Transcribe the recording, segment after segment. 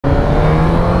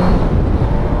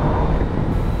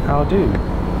do,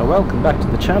 and welcome back to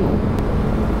the channel.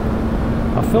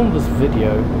 I filmed this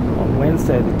video on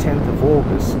Wednesday the 10th of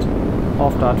August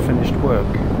after I'd finished work.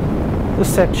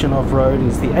 This section of road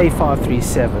is the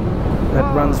A537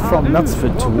 that runs from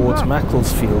Knutsford towards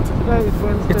Macclesfield.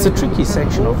 It's a tricky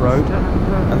section of road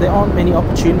and there aren't many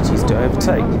opportunities to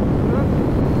overtake.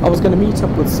 I was going to meet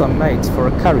up with some mates for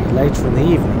a curry later in the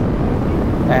evening,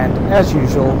 and as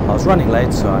usual I was running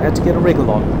late, so I had to get a wriggle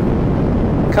on.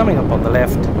 Coming up on the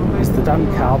left is the Dun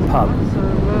Cow pub.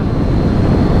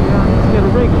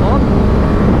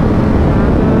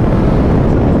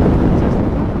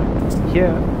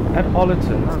 Here at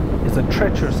Hollerton is a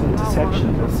treacherous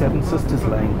intersection with Seven Sisters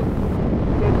Lane.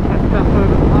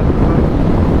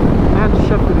 And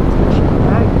shoved it into the chicken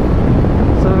bag,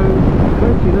 so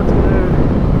hopefully that's going to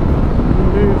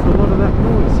remove a lot of that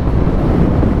noise.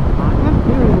 I am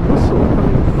hearing a whistle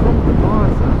coming from the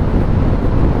visor.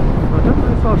 I don't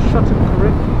know if I've shut it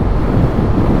correctly.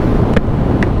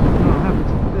 No, I haven't.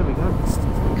 There we go.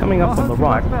 Coming up on the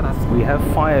right, we have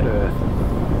Fired Earth.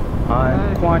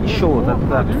 I'm quite sure that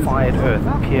that Fired Earth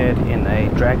appeared in a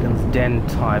Dragon's Den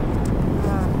type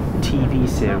TV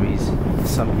series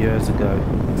some years ago.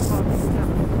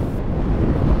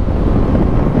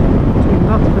 Between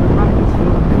Knutsford and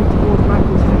Macclesfield, I'm heading towards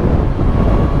Macclesfield.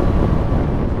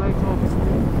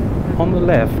 On the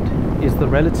left is the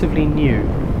relatively new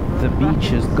The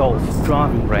Beaches Golf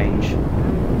driving range.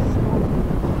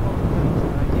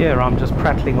 Here I'm just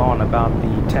prattling on about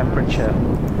the temperature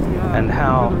and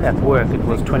how at work it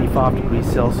was 25 degrees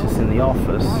Celsius in the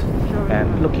office,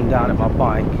 and looking down at my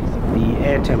bike the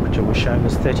air temperature was showing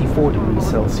us 34 degrees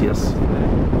Celsius.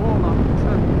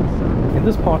 In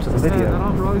this part of the video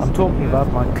I'm talking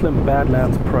about my Klim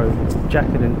Badlands Pro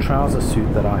jacket and trouser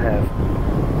suit that I have.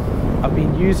 I've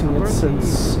been using it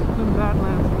since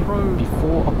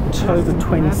before October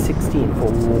 2016 for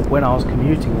when I was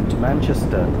commuting into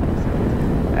Manchester,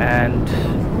 and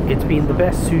it's been the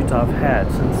best suit I've had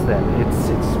since then. It's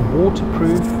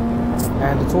waterproof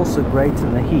and it's also great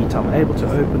in the heat. I'm able to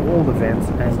open all the vents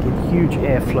and get huge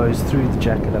air flows through the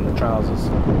jacket and the trousers.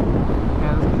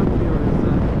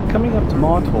 Coming up to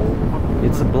Marthall,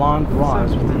 it's a blind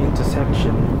rise with the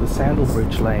intersection with the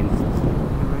Sandalbridge Lane,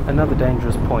 another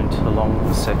dangerous point along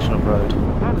this section of road.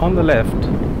 On the left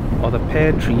are the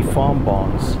Pear Tree Farm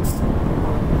barns.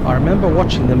 I remember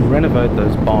watching them renovate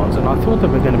those barns and I thought they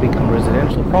were going to become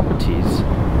residential properties,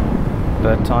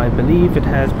 but I believe it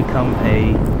has become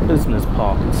a business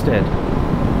park instead.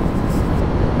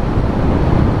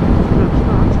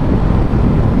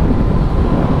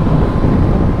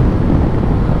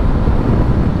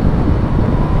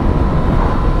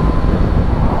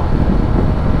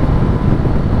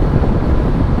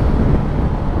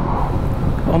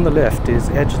 On the left is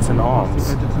Edgerton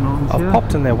Arms. I've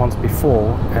popped in there once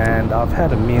before and I've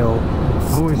had a meal.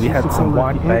 We had some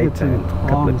white bait and a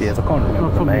couple of beers. I can't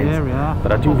remember the names,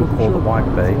 but I do recall the white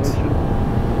bait.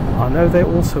 I know they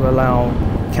also allow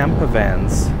camper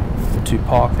vans to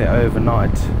park there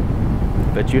overnight,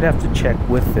 but you'd have to check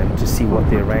with them to see what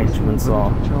the arrangements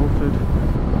are.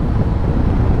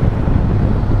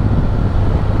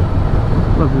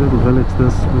 Lovely little village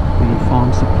this, with the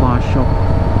farm supply shop,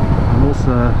 and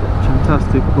also a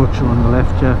fantastic butcher on the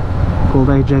left here called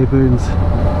AJ Boone's.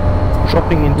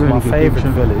 Dropping into my favourite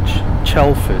village,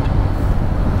 Chelford.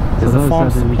 There's a farm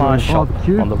supply shop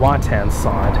on the right hand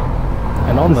side,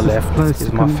 and on the left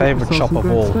is my favourite shop of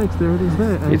all.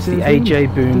 It's the AJ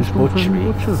Boone's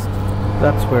Butchery.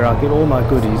 That's where I get all my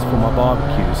goodies for my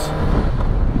barbecues.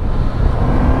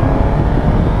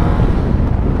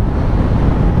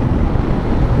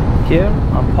 Here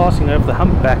I'm passing over the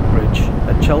Humpback Bridge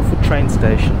at Chelford train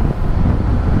station.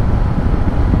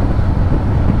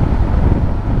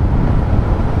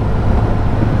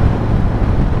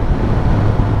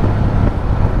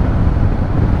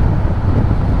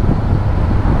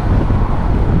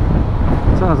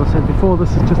 As I said before,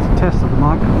 this is just a test of the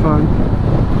microphone.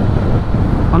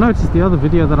 I noticed the other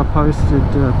video that I posted,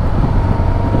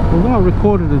 although I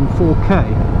recorded in 4K,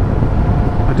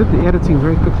 I did the editing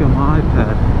very quickly on my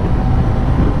iPad.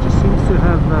 It just seems to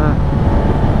have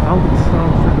held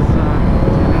itself as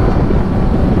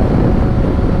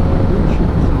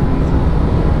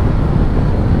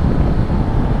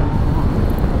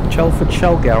Chelford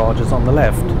Shell Garage is on the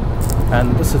left,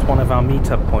 and this is one of our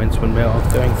meet-up points when we're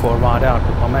going for a ride out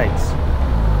with my mates.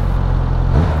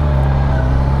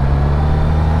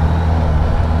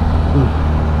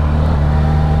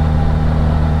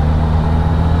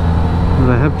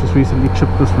 They have just recently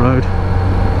chipped this road, so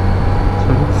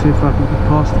let's see if I can get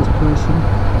past this person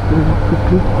very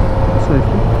quickly,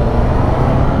 safely.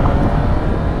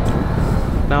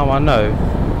 Now Now I know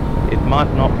it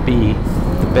might not be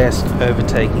the best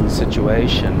overtaking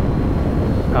situation,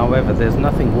 however there's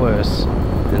nothing worse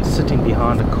than sitting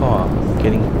behind a car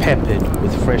getting peppered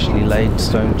with freshly laid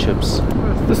stone chips.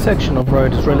 The section of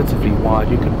road is relatively wide.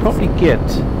 You can probably get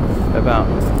about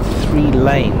 3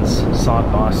 lanes side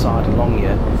by side along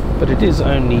here, but it is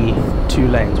only 2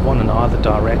 lanes, one in either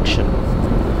direction,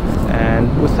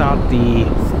 and without the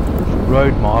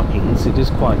road markings it is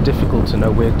quite difficult to know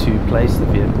where to place the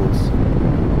vehicles.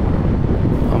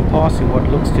 I'm passing what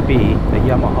looks to be a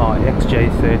Yamaha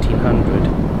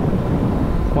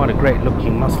XJ1300. Quite a great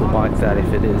looking muscle bike that,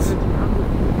 if it is.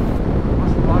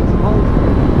 Muscle bikes are old,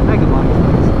 mega bikes.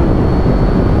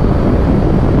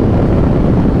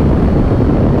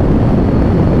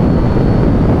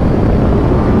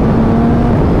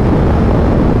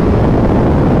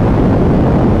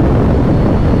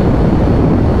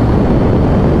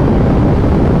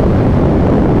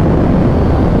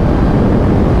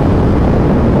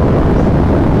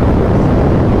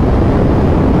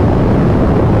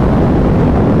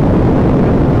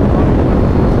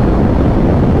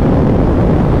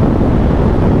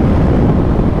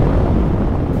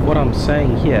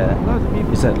 Saying here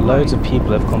is that loads of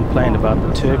people have complained about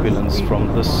the turbulence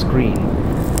from this screen,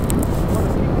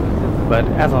 but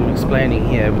as I'm explaining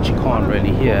here, which you can't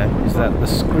really hear, is that the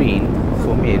screen,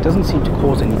 for me, it doesn't seem to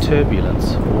cause any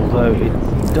turbulence, although it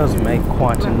does make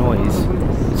quite a noise.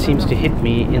 It seems to hit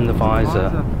me in the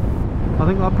visor. I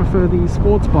think I prefer the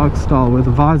sports bike style where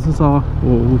the visors are,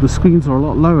 or the screens are a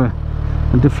lot lower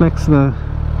and deflects the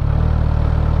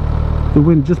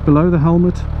wind just below the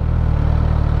helmet.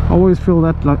 I always feel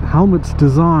that like helmet's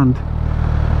designed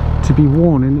to be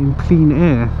worn in clean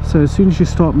air, so as soon as you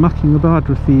start mucking about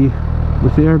with the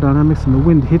aerodynamics and the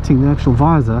wind hitting the actual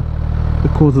visor,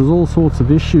 it causes all sorts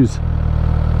of issues.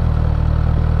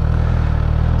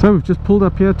 So we've just pulled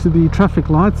up here to the traffic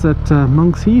lights at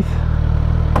Monks Heath.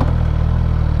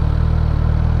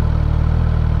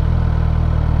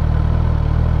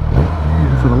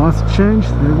 And for the lights to change,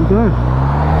 there we go.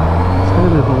 Stay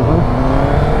there, Volvo.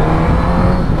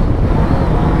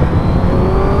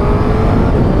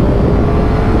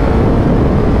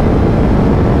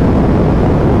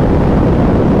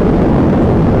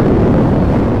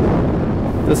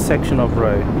 This section of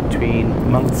road between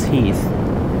Monks Heath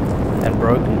and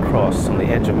Broken Cross on the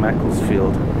edge of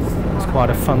Macclesfield is quite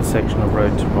a fun section of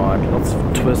road to ride. Lots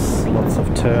of twists, lots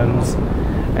of turns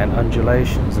and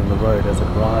undulations in the road as it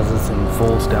rises and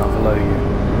falls down below you.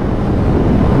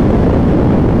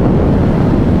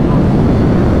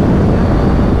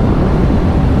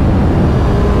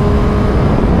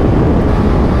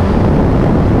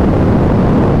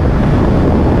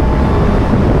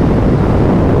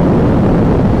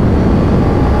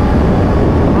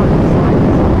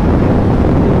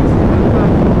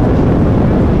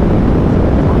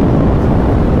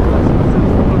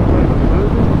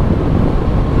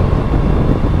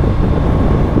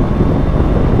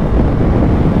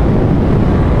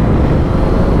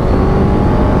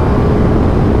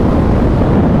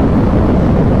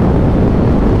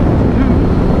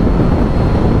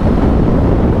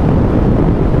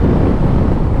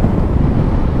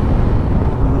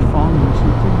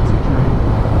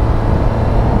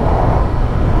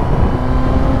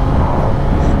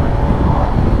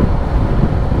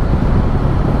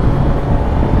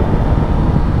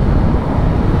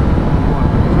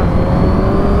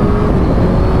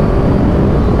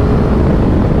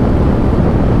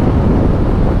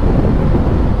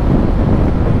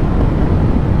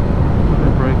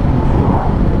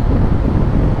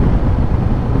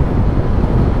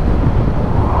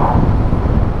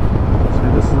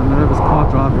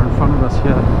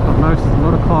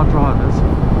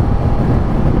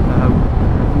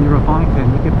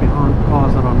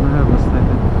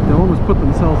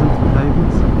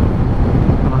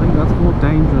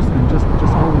 Dangerous than just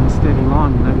holding a steady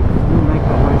line, and they will make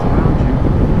their ways around you.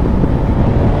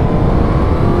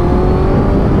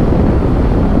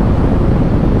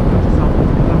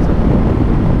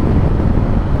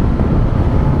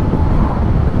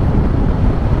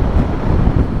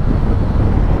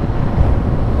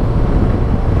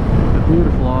 A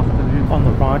beautiful afternoon. On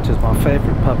the right is my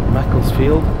favourite pub in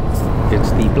Macclesfield.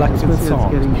 It's the Blacksmith's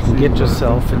Arms. You can get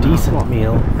yourself a decent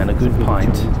meal and a good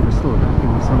pint. We're still back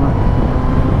in the summer.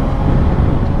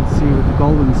 You can see with the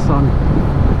golden sun,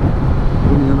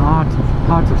 when in the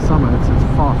height of summer, it's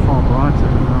far, far brighter.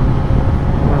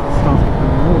 And it starts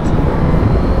becoming autumn.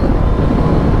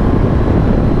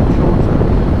 Shorter.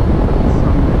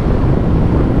 Sun,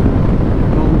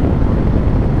 golden.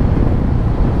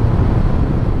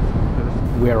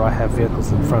 We're whenever I have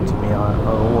vehicles in front of me, I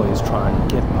always try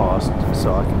and get past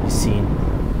so I can be seen.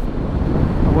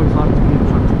 I always like to be in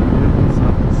front of the vehicles so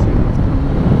I can see what's coming.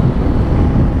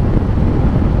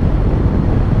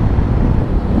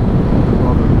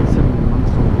 Rather than sitting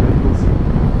amongst all the vehicles.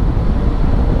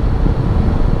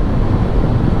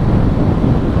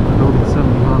 Building so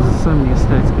many houses, so many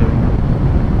estates going up.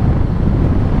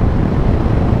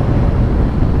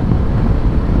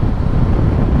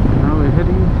 Now we're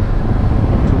heading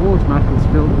towards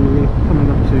Macclesfield. We're coming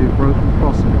up to Broken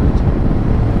Cross in a bit.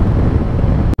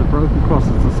 Broken Cross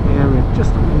is this area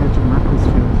just on the edge of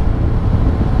Macclesfield.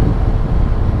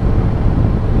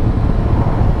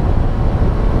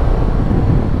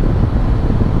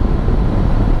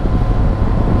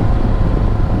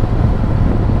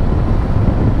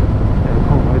 Yeah, I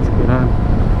can't wait to get out.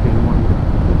 It's been one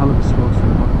hell of a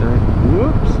sweltering hot day.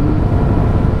 Whoops!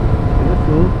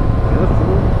 Careful,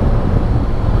 careful.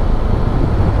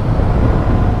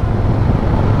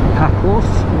 Pack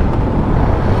horse.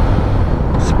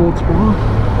 Sports bar.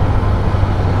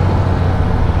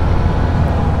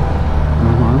 And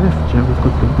on my left, yeah, we've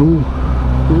got the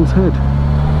bull's head.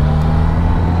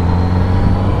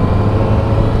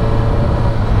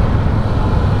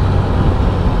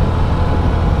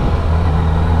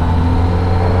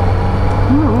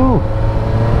 Oh, well,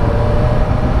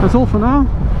 that's all for now.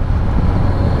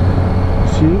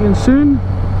 See you again soon.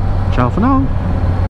 Ciao for now.